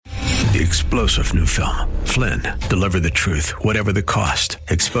The explosive new film, Flynn, deliver the truth, whatever the cost,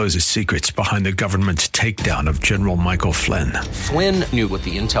 exposes secrets behind the government's takedown of General Michael Flynn. Flynn knew what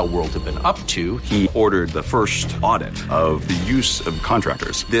the intel world had been up to. He ordered the first audit of the use of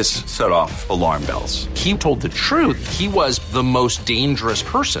contractors. This set off alarm bells. He told the truth. He was the most dangerous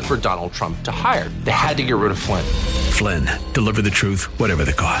person for Donald Trump to hire. They had to get rid of Flynn. Flynn, deliver the truth, whatever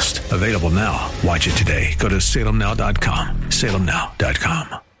the cost. Available now. Watch it today. Go to salemnow.com.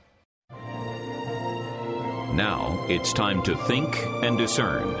 salemnow.com. Now it's time to think and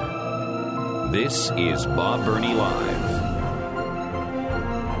discern. This is Bob Burney Live.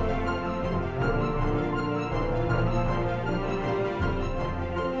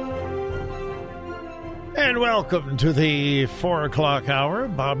 And welcome to the 4 o'clock hour,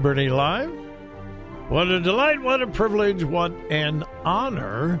 Bob Burney Live. What a delight, what a privilege, what an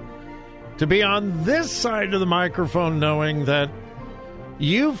honor to be on this side of the microphone knowing that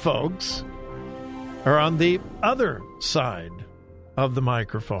you folks are on the other side of the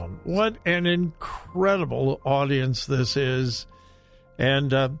microphone. What an incredible audience this is.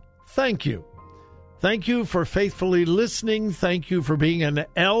 And thank you. Thank you for faithfully listening. Thank you for being an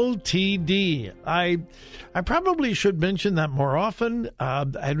LTD. I probably should mention that more often. I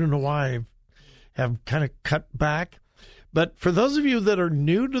don't know why I have kind of cut back. But for those of you that are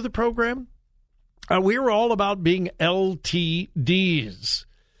new to the program, we are all about being LTDs.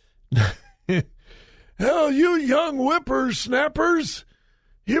 Hell, you young whippersnappers,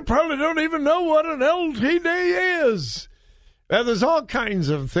 you probably don't even know what an LTD is. There's all kinds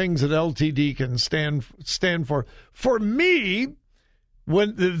of things that LTD can stand for. For me,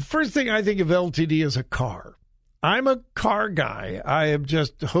 when the first thing I think of LTD is a car. I'm a car guy. I am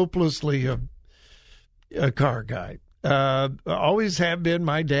just hopelessly a car guy. Always have been.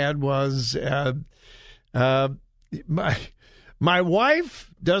 My dad was. My wife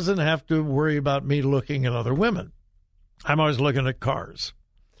doesn't have to worry about me looking at other women. I'm always looking at cars.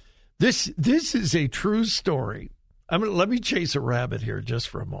 This is a true story. Let me chase a rabbit here just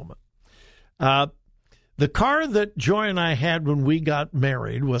for a moment. The car that Joy and I had when we got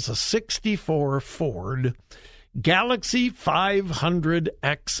married was a 64 Ford Galaxy 500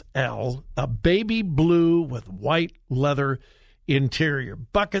 XL, a baby blue with white leather interior,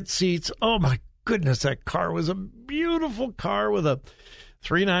 bucket seats. Oh, my goodness, that car was a beautiful car with a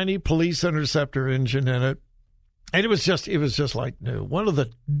 390 Police Interceptor engine in it. And it was just like new. One of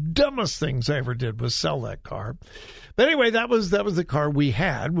the dumbest things I ever did was sell that car. But anyway, that was the car we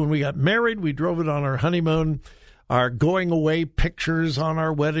had. When we got married, we drove it on our honeymoon. Our going away pictures on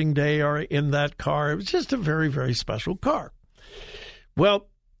our wedding day are in that car. It was just a very, very special car. Well,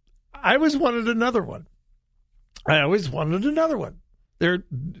 I always wanted another one. There are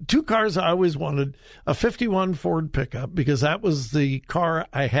two cars I always wanted. A 51 Ford pickup, because that was the car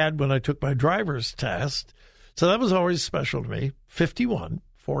I had when I took my driver's test. So that was always special to me. 51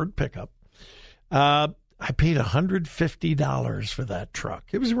 Ford pickup. I paid $150 for that truck.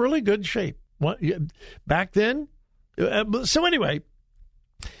 It was in really good shape back then. So anyway,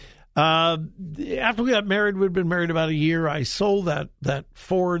 after we got married, we'd been married about a year. I sold that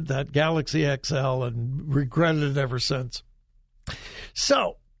Ford, that Galaxy XL, and regretted it ever since.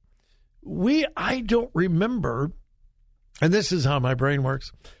 So I don't remember, and this is how my brain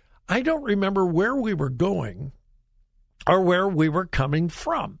works, I don't remember where we were going or where we were coming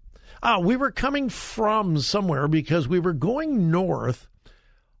from. We were coming from somewhere because we were going north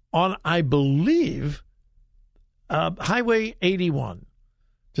on, I believe, Highway 81.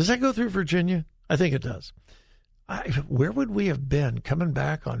 Does that go through Virginia? I think it does. Where would we have been coming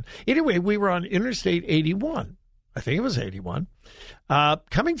back on? Anyway, we were on Interstate 81. I think it was 81,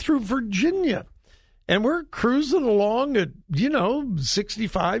 coming through Virginia. And we're cruising along at,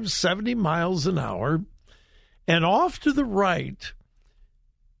 65, 70 miles an hour. And off to the right,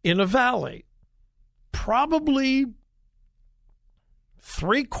 in a valley, probably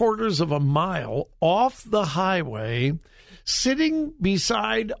 3/4 of a mile off the highway, sitting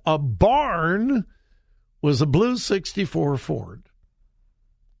beside a barn, was a blue 64 Ford.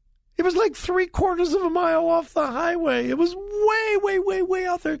 It was like 3/4 of a mile off the highway. It was way, way, way, way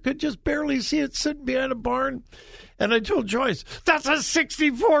out there. Could just barely see it sitting behind a barn. And I told Joyce, that's a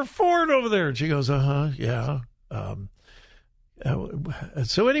 64 Ford over there. And she goes, yeah.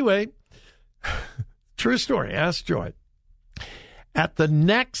 So anyway, true story. Ask Joy. At the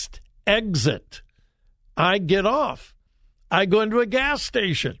next exit, I get off. I go into a gas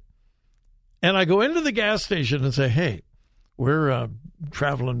station. And I go into the gas station and say, hey, we're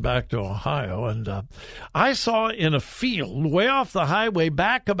traveling back to Ohio, and I saw in a field way off the highway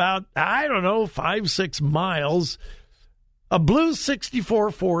back about, 5-6 miles, A blue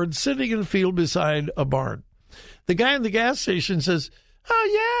 64 Ford sitting in a field beside a barn. The guy in the gas station says,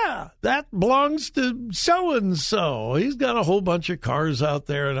 "Oh, yeah, that belongs to so-and-so. He's got a whole bunch of cars out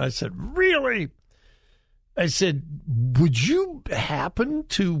there." And I said, "Really?" I said, "Would you happen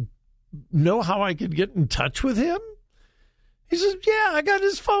to know how I could get in touch with him?" He says, "Yeah, I got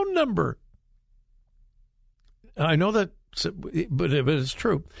his phone number." I know that, but it's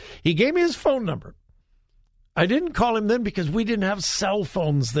true. He gave me his phone number. I didn't call him then because we didn't have cell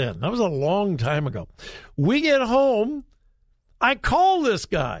phones then. That was a long time ago. We get home. I call this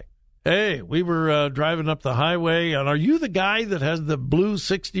guy. "Hey, we were driving up the highway, and are you the guy that has the blue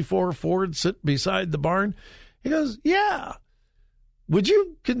 64 Ford sit beside the barn?" He goes, "Yeah. Would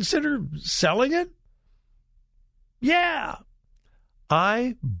you consider selling it?" "Yeah."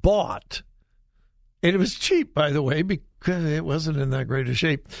 I bought, and it was cheap, by the way, because it wasn't in that great a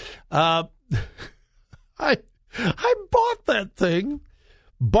shape. I bought that thing,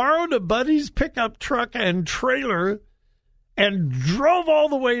 borrowed a buddy's pickup truck and trailer, and drove all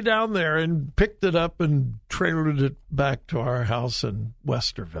the way down there and picked it up and trailered it back to our house in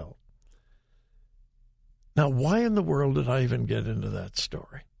Westerville. Now, why in the world did I even get into that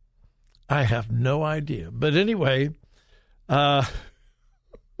story? I have no idea. But anyway, I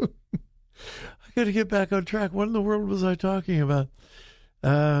got to get back on track. What in the world was I talking about?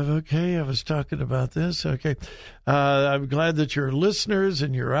 Okay, I was talking about this. Okay. I'm glad that you're listeners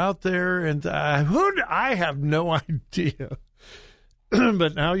and you're out there. And I have no idea.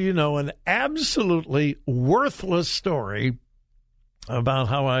 But now you know an absolutely worthless story about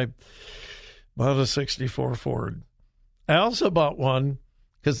how I bought a 64 Ford. I also bought one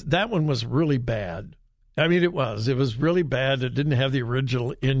because that one was really bad. I mean, it was really bad. It didn't have the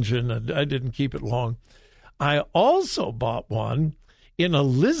original engine. I didn't keep it long. I also bought one in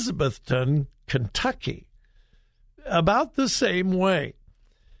Elizabethton, Kentucky, about the same way.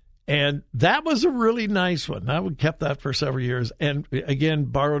 And that was a really nice one. I kept that for several years. And again,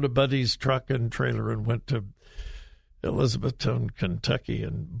 borrowed a buddy's truck and trailer and went to Elizabethton, Kentucky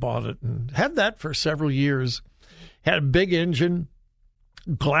and bought it and had that for several years. Had a big engine,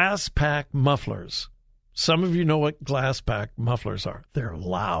 glass pack mufflers. Some of you know what glass pack mufflers are. They're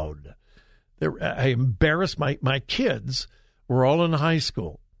loud. I embarrassed my kids. Were all in high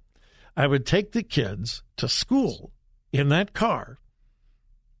school. I would take the kids to school in that car,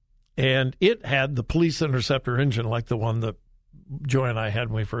 and it had the police interceptor engine like the one that Joy and I had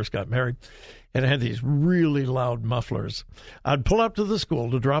when we first got married, and it had these really loud mufflers. I'd pull up to the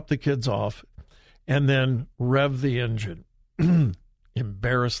school to drop the kids off and then rev the engine,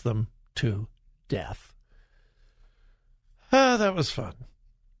 embarrass them to death. That was fun.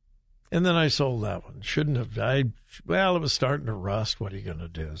 And then I sold that one. Shouldn't have. Well, it was starting to rust. What are you going to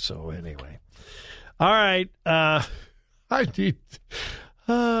do? So anyway. All right. I need,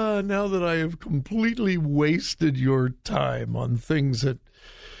 now that I have completely wasted your time on things that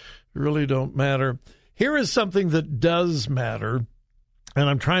really don't matter, here is something that does matter.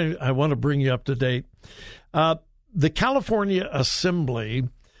 And I want to bring you up to date. The California Assembly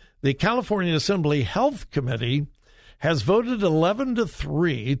Health Committee has voted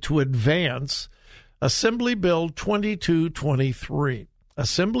 11-3 to advance Assembly Bill 2223.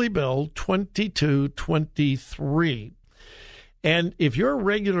 Assembly Bill 2223. And if you're a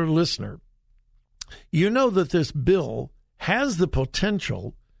regular listener, you know that this bill has the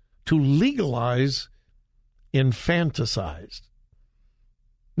potential to legalize infanticide.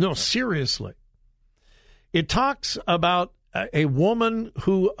 No, seriously. It talks about a woman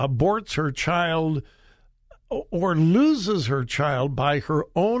who aborts her child or loses her child by her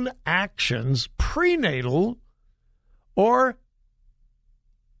own actions, prenatal or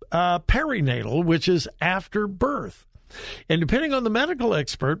perinatal, which is after birth. And depending on the medical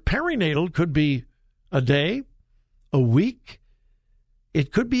expert, perinatal could be a day, a week,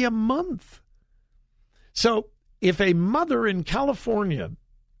 it could be a month. So if a mother in California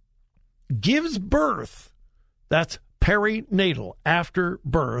gives birth, that's perinatal, after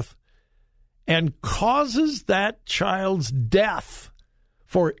birth, and causes that child's death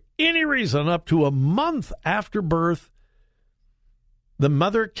for any reason up to a month after birth, the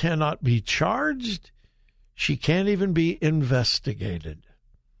mother cannot be charged. She can't even be investigated.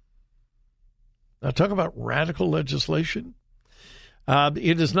 Now, talk about radical legislation.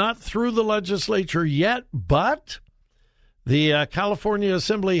 It is not through the legislature yet, but the California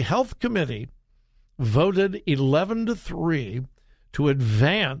Assembly Health Committee voted 11-3 to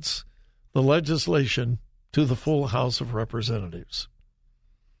advance the legislation to the full House of Representatives.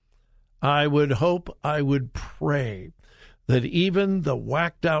 I would hope, I would pray that even the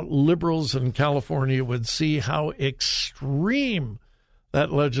whacked-out liberals in California would see how extreme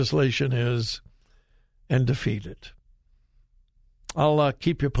that legislation is and defeat it. I'll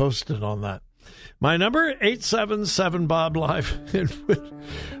keep you posted on that. My number, 877-BOB-LIVE. And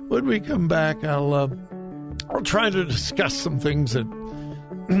when we come back, I'll try to discuss some things that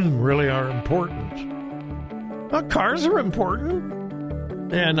really are important. Well, cars are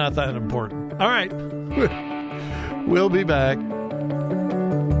important. Yeah, not that important. All right. We'll be back.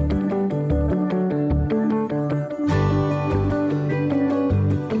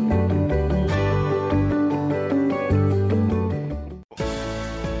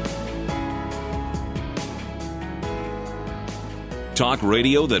 Talk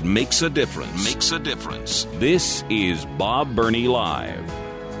radio that makes a difference. Makes a difference. This is Bob Burney Live.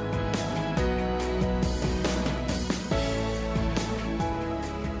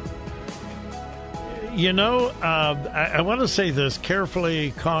 You know, I want to say this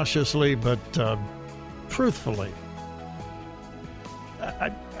carefully, cautiously, but truthfully.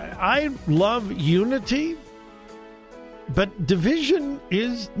 I love unity, but division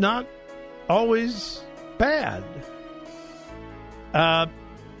is not always bad.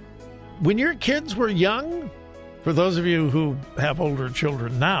 When your kids were young, for those of you who have older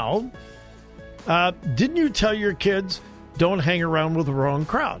children now, didn't you tell your kids, don't hang around with the wrong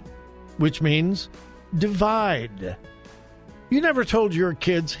crowd, which means divide. You never told your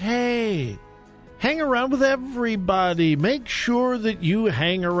kids, hey, hang around with everybody. Make sure that you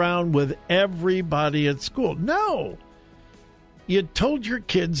hang around with everybody at school. No. You told your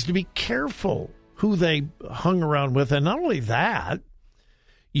kids to be careful who they hung around with. And not only that,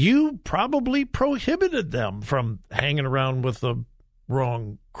 you probably prohibited them from hanging around with the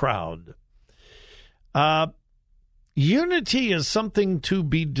wrong crowd. Unity is something to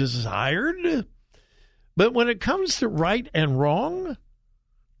be desired, but when it comes to right and wrong,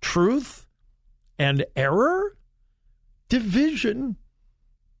 truth and error, division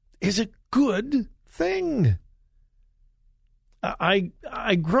is a good thing.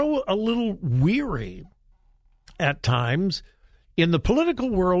 I grow a little weary at times in the political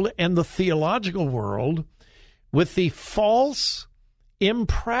world and the theological world with the false,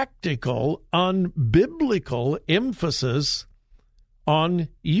 impractical, unbiblical emphasis on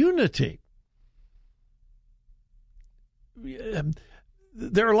unity.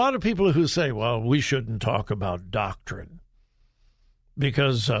 There are a lot of people who say, well, we shouldn't talk about doctrine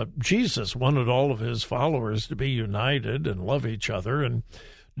because Jesus wanted all of his followers to be united and love each other, and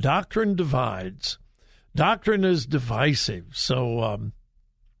doctrine divides. Doctrine is divisive, so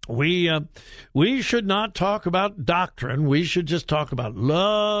we should not talk about doctrine. We should just talk about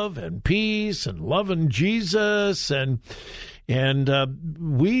love and peace and loving Jesus, and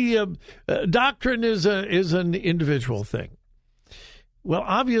doctrine is an individual thing. Well,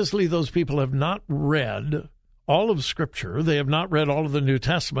 obviously, those people have not read all of Scripture. They have not read all of the New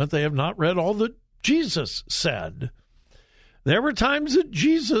Testament. They have not read all that Jesus said. There were times that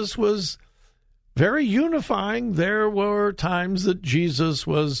Jesus was very unifying. There were times that Jesus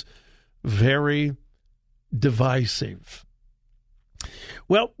was very divisive.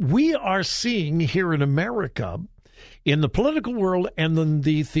 Well, we are seeing here in America, in the political world and in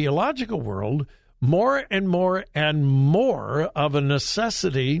the theological world, more and more and more of a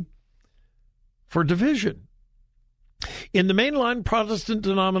necessity for division. In the mainline Protestant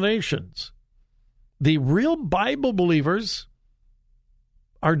denominations, the real Bible believers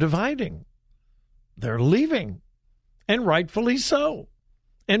are dividing. They're leaving, and rightfully so,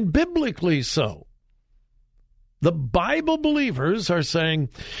 and biblically so. The Bible believers are saying,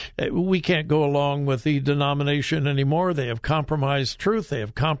 we can't go along with the denomination anymore. They have compromised truth. They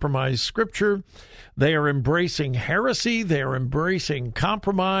have compromised Scripture. They are embracing heresy. They are embracing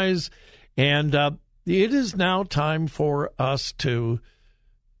compromise. And it is now time for us to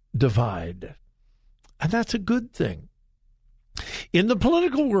divide. And that's a good thing. In the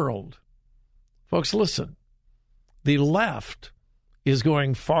political world, folks, listen, the left is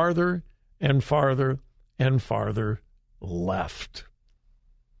going farther and farther and farther left.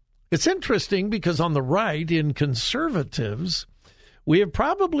 It's interesting because on the right, in conservatives, we have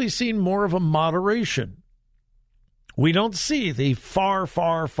probably seen more of a moderation. We don't see the far,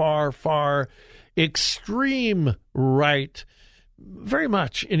 far, far, far extreme right very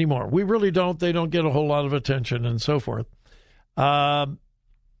much anymore. We really don't. They don't get a whole lot of attention and so forth.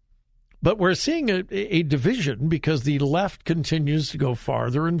 But we're seeing a division because the left continues to go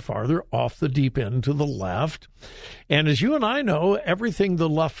farther and farther off the deep end to the left. And as you and I know, everything the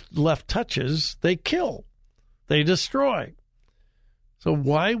left touches, they kill. They destroy. So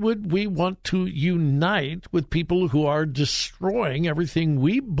why would we want to unite with people who are destroying everything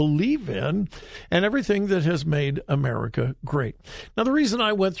we believe in and everything that has made America great? Now, the reason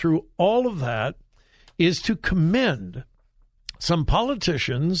I went through all of that is to commend some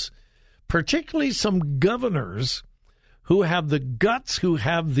politicians, particularly some governors, who have the guts, who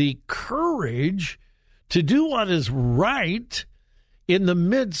have the courage to do what is right in the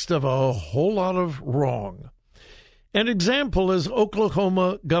midst of a whole lot of wrong. An example is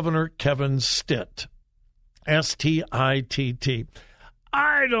Oklahoma Governor Kevin Stitt, S-T-I-T-T.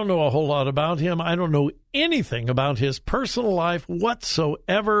 I don't know a whole lot about him. I don't know anything about his personal life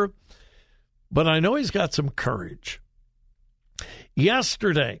whatsoever, but I know he's got some courage.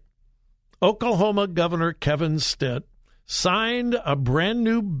 Yesterday, Oklahoma Governor Kevin Stitt signed a brand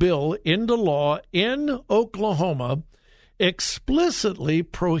new bill into law in Oklahoma explicitly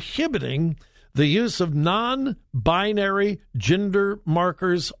prohibiting the use of non-binary gender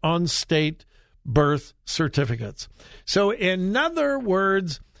markers on state birth certificates. So in other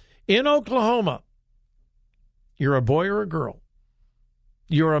words, in Oklahoma, you're a boy or a girl.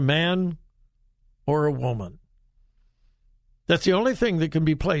 You're a man or a woman. That's the only thing that can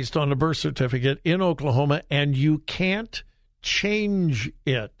be placed on a birth certificate in Oklahoma, and you can't change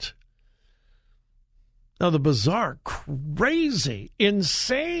it. Now, the bizarre, crazy,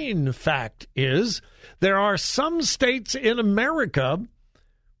 insane fact is there are some states in America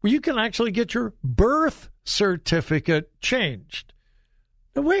where you can actually get your birth certificate changed.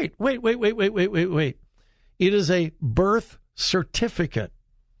 Now, wait. It is a birth certificate.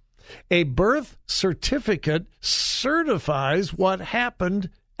 A birth certificate certifies what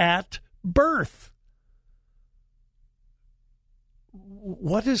happened at birth.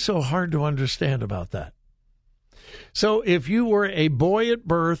 What is so hard to understand about that? So if you were a boy at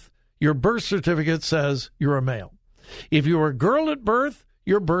birth, your birth certificate says you're a male. If you were a girl at birth,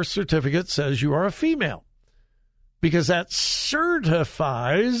 your birth certificate says you are a female, because that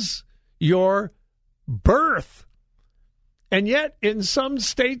certifies your birth. And yet, in some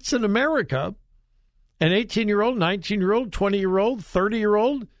states in America, an 18-year-old, 19-year-old, 20-year-old,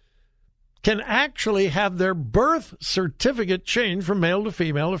 30-year-old can actually have their birth certificate changed from male to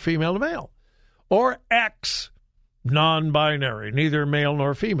female or female to male, or X, non-binary, neither male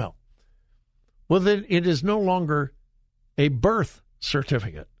nor female. Well, then it is no longer a birth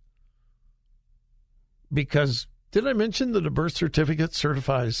certificate. Because, did I mention that a birth certificate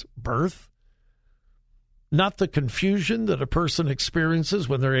certifies birth? Not the confusion that a person experiences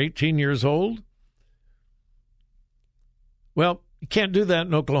when they're 18 years old? Well, you can't do that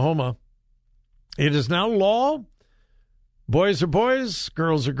in Oklahoma. It is now law. Boys are boys,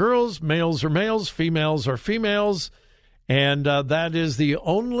 girls are girls, males are males, females are females, and that is the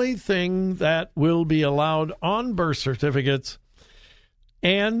only thing that will be allowed on birth certificates,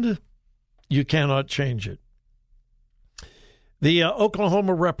 and you cannot change it. The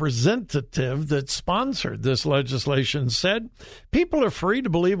Oklahoma representative that sponsored this legislation said, people are free to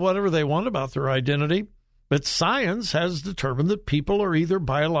believe whatever they want about their identity, but science has determined that people are either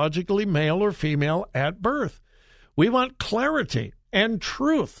biologically male or female at birth. We want clarity and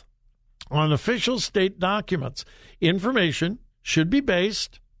truth on official state documents. Information should be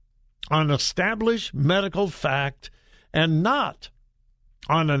based on established medical fact and not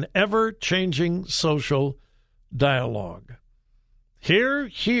on an ever-changing social dialogue. Hear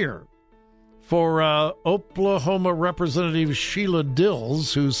for Oklahoma Representative Sheila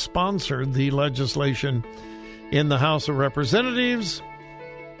Dills, who sponsored the legislation in the House of Representatives.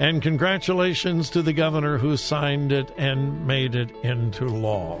 And congratulations to the governor who signed it and made it into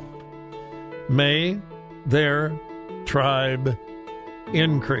law. May their tribe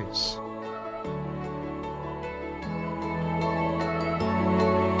increase.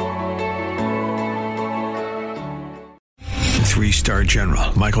 Three-star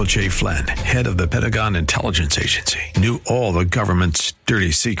General Michael J. Flynn, head of the Pentagon Intelligence Agency, knew all the government's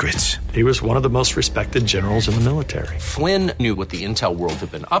dirty secrets. He was one of the most respected generals in the military. Flynn knew what the intel world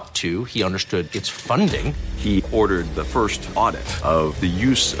had been up to. He understood its funding. He ordered the first audit of the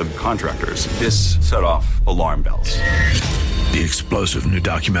use of contractors. This set off alarm bells. The explosive new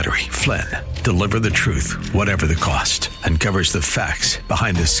documentary, Flynn, Deliver the Truth, Whatever the Cost, uncovers the facts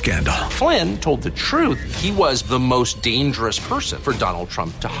behind this scandal. Flynn told the truth. He was the most dangerous person for Donald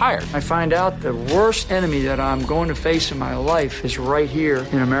Trump to hire. I find out the worst enemy that I'm going to face in my life is right here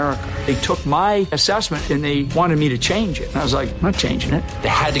in America. They took my assessment and they wanted me to change it. And I was like, I'm not changing it. They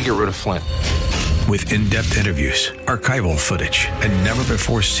had to get rid of Flynn. with in-depth interviews, archival footage, and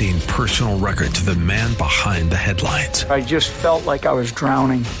never-before-seen personal records of the man behind the headlines. I just felt like I was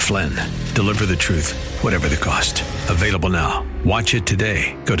drowning. Flynn, deliver the truth, whatever the cost. Available now. Watch it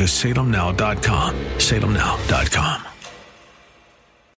today. Go to salemnow.com. salemnow.com.